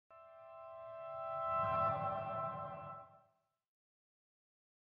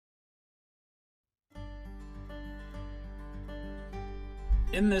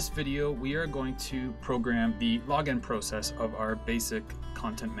In this video, we are going to program the login process of our basic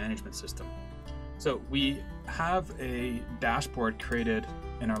content management system. So we have a dashboard created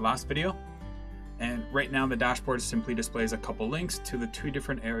in our last video, and right now the dashboard simply displays a couple links to the two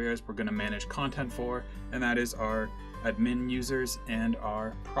different areas we're going to manage content for, and that is our admin users and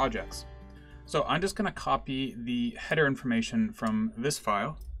our projects. So I'm just going to copy the header information from this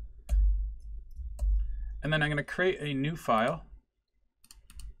file, and then I'm going to create a new file.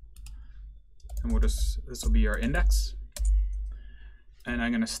 And this will be our index. And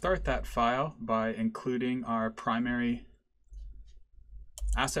I'm going to start that file by including our primary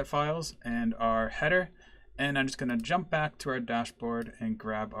asset files and our header. And I'm just going to jump back to our dashboard and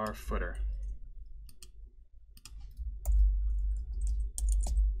grab our footer.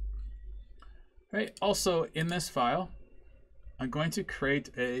 All right, also in this file, I'm going to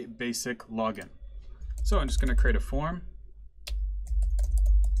create a basic login. So I'm just going to create a form.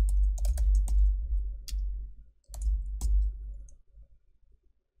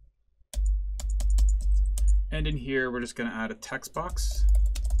 And in here, we're just going to add a text box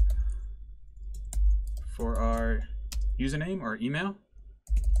for our username or email.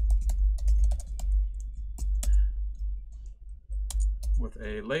 With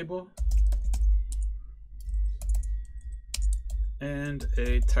a label. And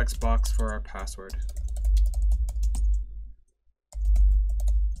a text box for our password.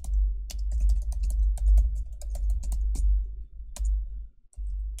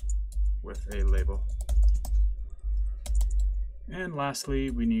 With a label. And lastly,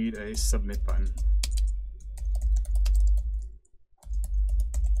 we need a submit button.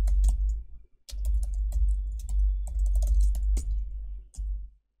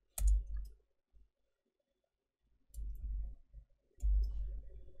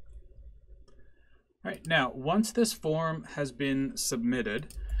 All right, now once this form has been submitted,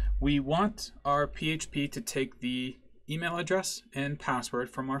 we want our PHP to take the email address and password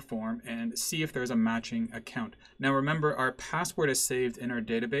from our form and see if there's a matching account. Now remember, our password is saved in our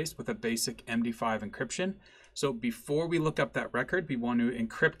database with a basic MD5 encryption. So before we look up that record, we want to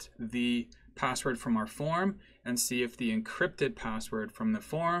encrypt the password from our form and see if the encrypted password from the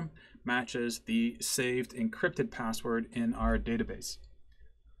form matches the saved encrypted password in our database.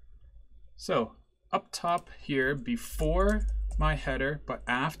 So up top here, before my header, but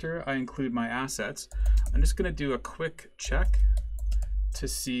after I include my assets, I'm just going to do a quick check to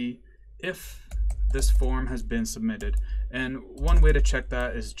see if this form has been submitted. And one way to check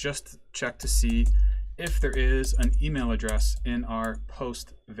that is just check to see if there is an email address in our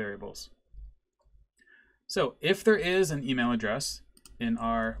post variables. So if there is an email address in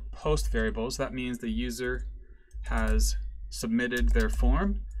our post variables, that means the user has submitted their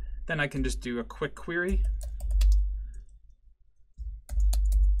form. Then I can just do a quick query.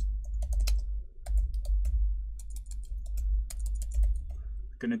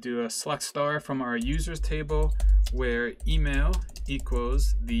 Going to do a select star from our users table where email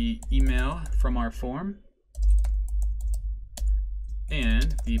equals the email from our form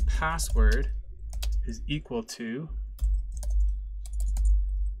and the password is equal to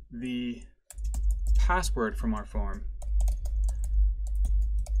the password from our form.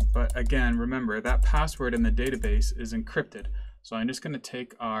 But again, remember that password in the database is encrypted. So I'm just going to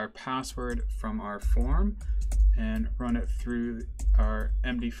take our password from our form and run it through our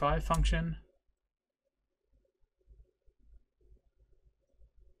MD5 function.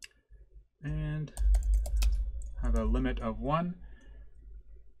 And have a limit of 1.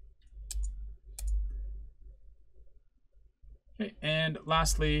 Okay, and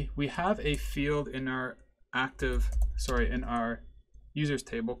lastly, we have a field in our in our users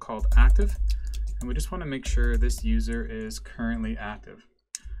table called active, and we just want to make sure this user is currently active.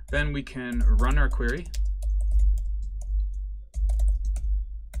 Then we can run our query.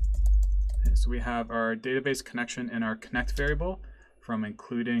 So we have our database connection in our connect variable from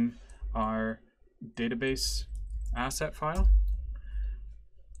including our database asset file.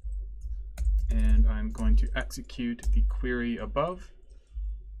 And I'm going to execute the query above.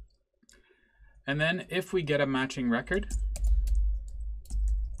 And then if we get a matching record,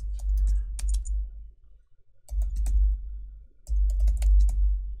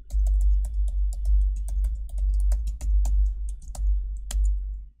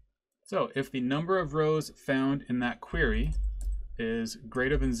 so if the number of rows found in that query is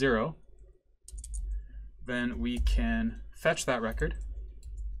greater than 0, then we can fetch that record.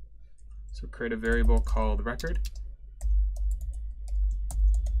 So create a variable called record.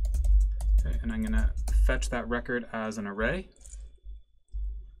 Okay, and I'm going to fetch that record as an array.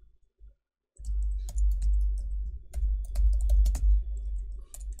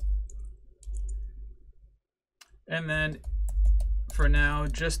 And then for now,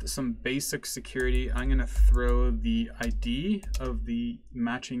 just some basic security. I'm going to throw the ID of the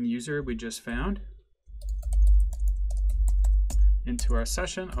matching user we just found into our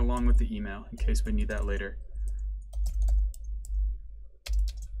session along with the email in case we need that later.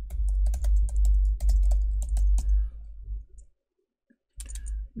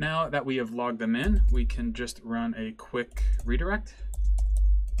 Now that we have logged them in, we can just run a quick redirect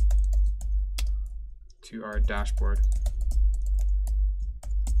to our dashboard.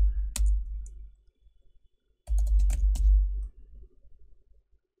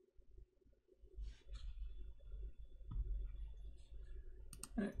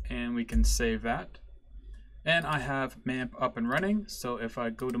 And we can save that. And I have MAMP up and running. So if I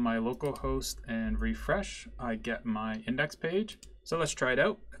go to my local host and refresh, I get my index page. So let's try it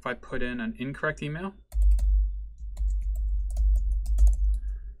out. If I put in an incorrect email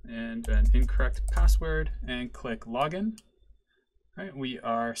and an incorrect password and click login, right, we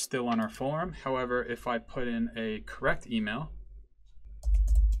are still on our form. However, if I put in a correct email,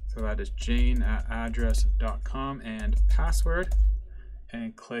 so that is jane@address.com and password,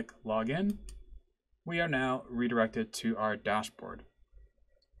 and click login, we are now redirected to our dashboard.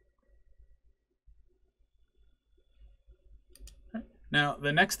 Now,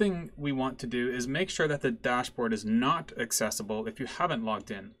 the next thing we want to do is make sure that the dashboard is not accessible if you haven't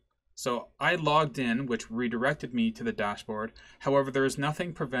logged in. So I logged in, which redirected me to the dashboard. However, there is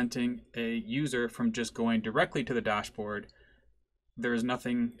nothing preventing a user from just going directly to the dashboard. There is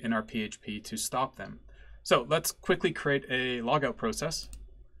nothing in our PHP to stop them. So let's quickly create a logout process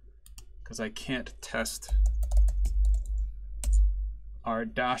because I can't test our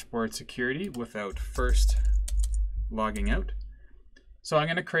dashboard security without first logging out. So I'm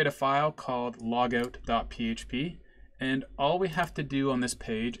going to create a file called logout.php, and all we have to do on this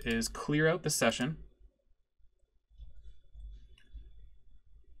page is clear out the session,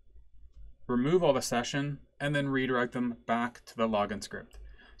 remove all the session, and then redirect them back to the login script.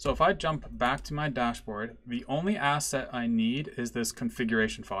 So if I jump back to my dashboard, the only asset I need is this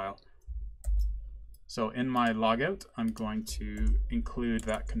configuration file. So in my logout, I'm going to include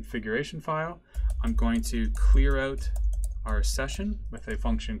that configuration file. I'm going to clear out our session with a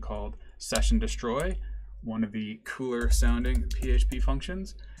function called session destroy, one of the cooler sounding PHP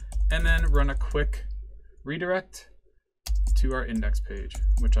functions, and then run a quick redirect to our index page,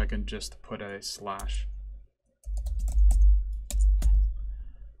 which I can just put a slash.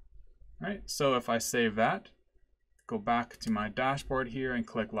 All right, so if I save that, go back to my dashboard here and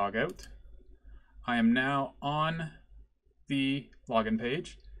click logout, I am now on the login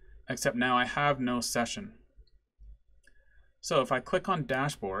page, except now I have no session. So if I click on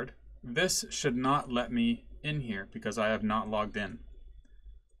dashboard, this should not let me in here because I have not logged in.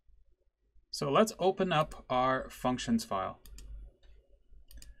 So let's open up our functions file.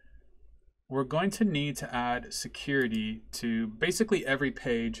 We're going to need to add security to basically every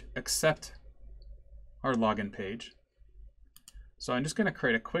page except our login page. So I'm just going to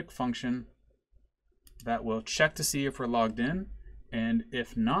create a quick function that will check to see if we're logged in, and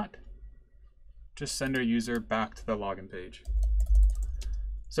if not, just send our user back to the login page.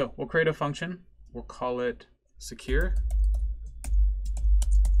 So we'll create a function, we'll call it secure,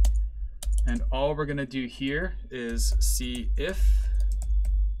 and all we're going to do here is see if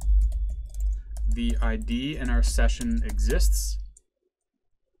the ID in our session exists.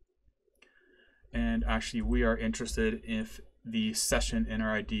 And actually we are interested if the session in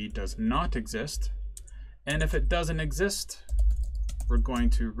our ID does not exist. And if it doesn't exist, we're going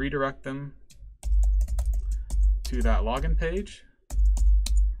to redirect them to that login page.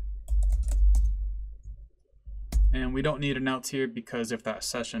 And we don't need an else here because if that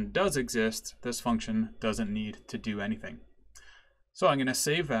session does exist, this function doesn't need to do anything. So I'm going to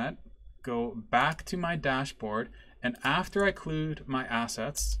save that, go back to my dashboard, and after I include my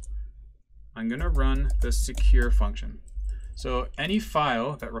assets, I'm going to run the secure function. So any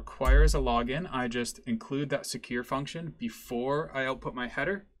file that requires a login, I just include that secure function before I output my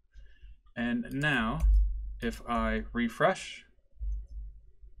header. And now, if I refresh,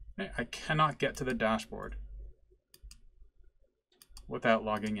 I cannot get to the dashboard without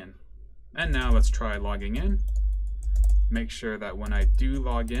logging in. And now let's try logging in. Make sure that when I do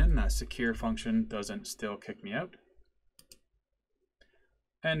log in, that secure function doesn't still kick me out.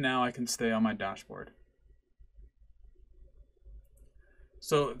 And now I can stay on my dashboard.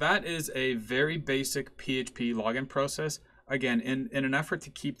 So that is a very basic PHP login process. Again, in an effort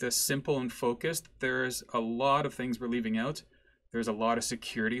to keep this simple and focused, there's a lot of things we're leaving out. There's a lot of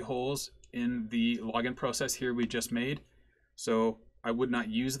security holes in the login process here we just made. So I would not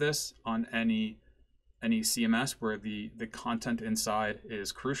use this on any any CMS where the content inside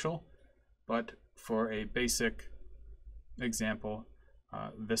is crucial, but for a basic example,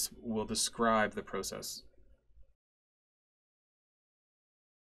 this will describe the process.